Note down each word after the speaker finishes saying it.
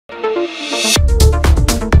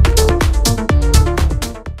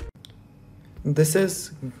This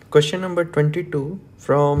is question number 22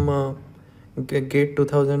 from GATE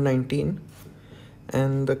 2019,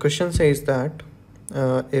 and the question says that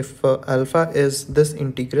if alpha is this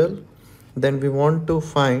integral, then we want to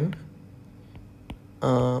find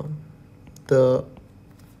uh, the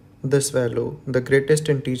this value, the greatest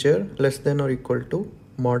integer less than or equal to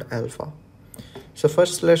mod alpha. So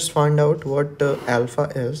first let's find out what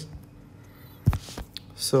alpha is.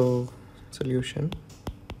 So solution.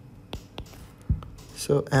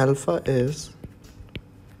 So alpha is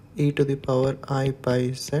e to the power I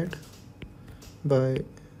pi z by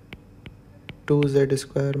 2z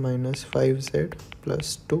square minus 5z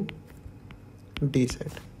plus 2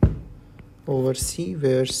 dz over c,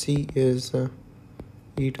 where c is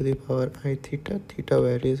e to the power I theta. Theta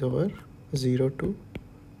varies over 0 to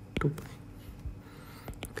 2 pi.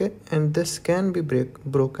 Okay, and this can be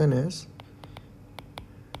broken as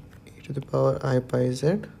e to the power I pi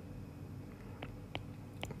z.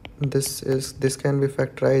 This can be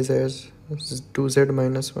factorized as 2z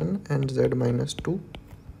minus 1 and z minus 2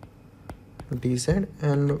 dz,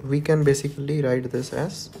 and we can basically write this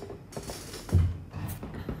as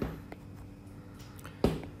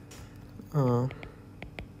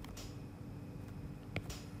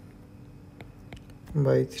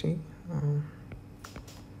by 3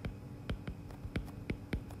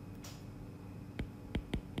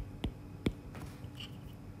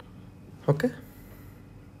 okay,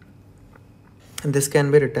 and this can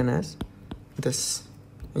be written as this.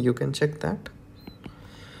 You can check that.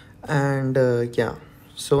 And yeah,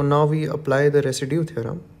 so now we apply the residue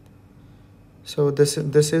theorem. So this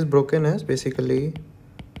is broken as basically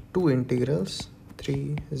two integrals,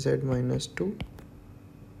 3z minus 2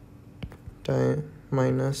 time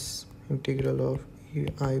minus integral of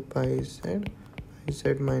I pi z by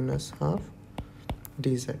z minus half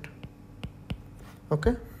dz.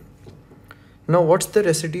 Okay, now what's the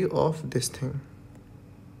residue of this thing?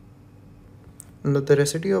 Now the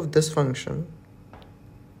residue of this function,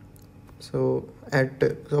 so at,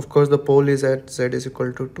 of course, the pole is at z is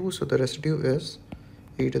equal to 2, so the residue is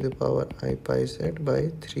e to the power I pi z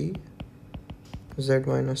by 3 z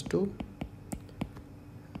minus 2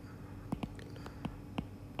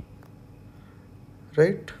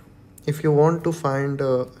 right? If you want to find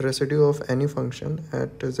a residue of any function at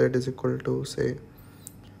z is equal to, say,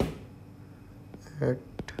 at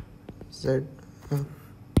z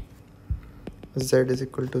z is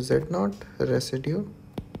equal to z naught, residue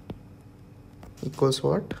equals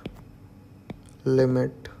what?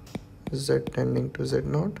 Limit z tending to z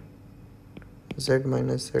naught, z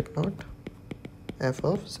minus z naught, f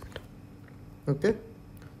of z. Okay,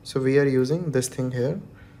 so we are using this thing here,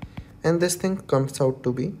 and this thing comes out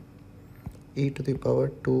to be e to the power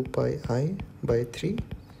 2 pi I by 3,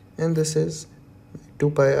 and this is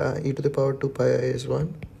 2 pi I, e to the power 2 pi I is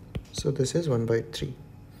 1, so this is 1 by 3.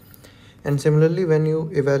 And similarly, when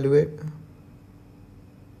you evaluate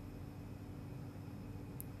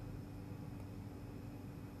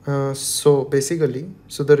so basically,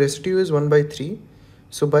 so the residue is 1 by 3.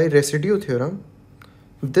 So by residue theorem,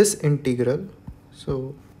 this integral,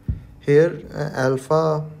 so here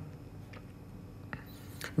alpha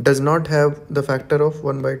does not have the factor of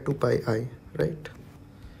 1 by 2 pi I, right?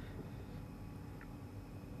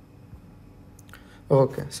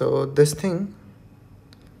 Okay, so this thing,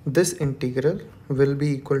 this integral will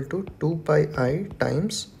be equal to 2 pi I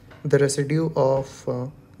times the residue of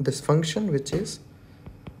this function, which is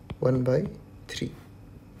 1 by 3.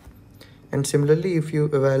 And similarly, if you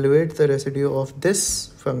evaluate the residue of this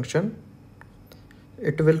function,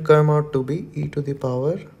 it will come out to be e to the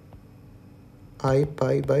power I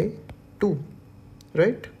pi by 2,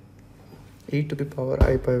 right? E to the power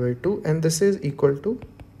I pi by 2, and this is equal to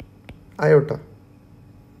iota.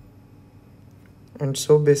 And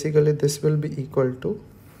so basically this will be equal to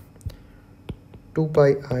 2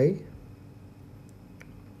 pi I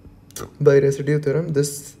by residue theorem.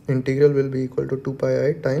 This integral will be equal to 2 pi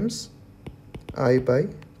I times I by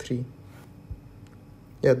 3.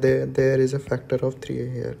 Yeah, there is a factor of 3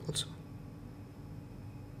 here also.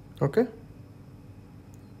 Okay,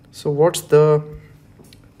 so what's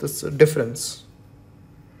this difference?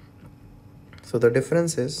 So the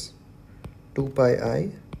difference is 2 pi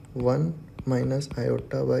I 1 minus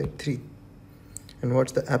iota by 3. And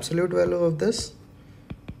what's the absolute value of this?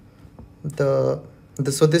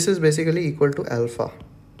 So this is basically equal to alpha.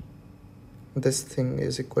 This thing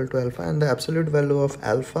is equal to alpha, and the absolute value of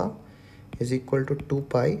alpha is equal to 2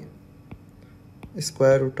 pi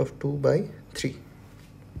square root of 2 by 3.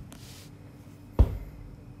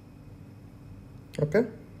 Okay,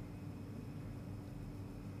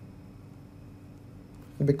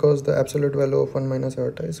 because the absolute value of 1 minus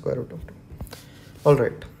iota is square root of 2. All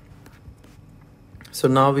right. So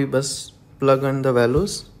now we must plug in the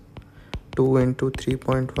values. 2 into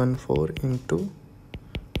 3.14 into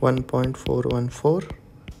 1.414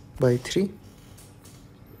 by 3.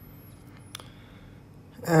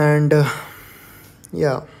 And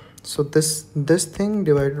yeah, so this thing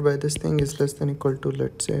divided by this thing is less than equal to,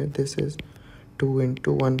 let's say this is 2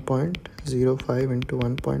 into 1.05 into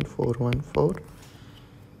 1.414.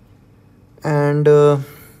 And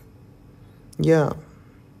yeah,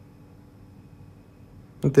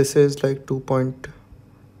 this is like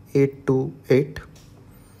 2.828.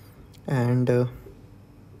 And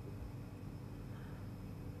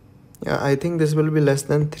yeah, I think this will be less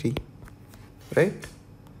than 3, right?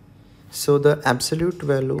 So the absolute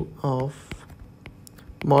value of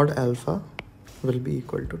mod alpha will be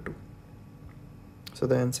equal to 2. So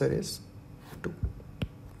the answer is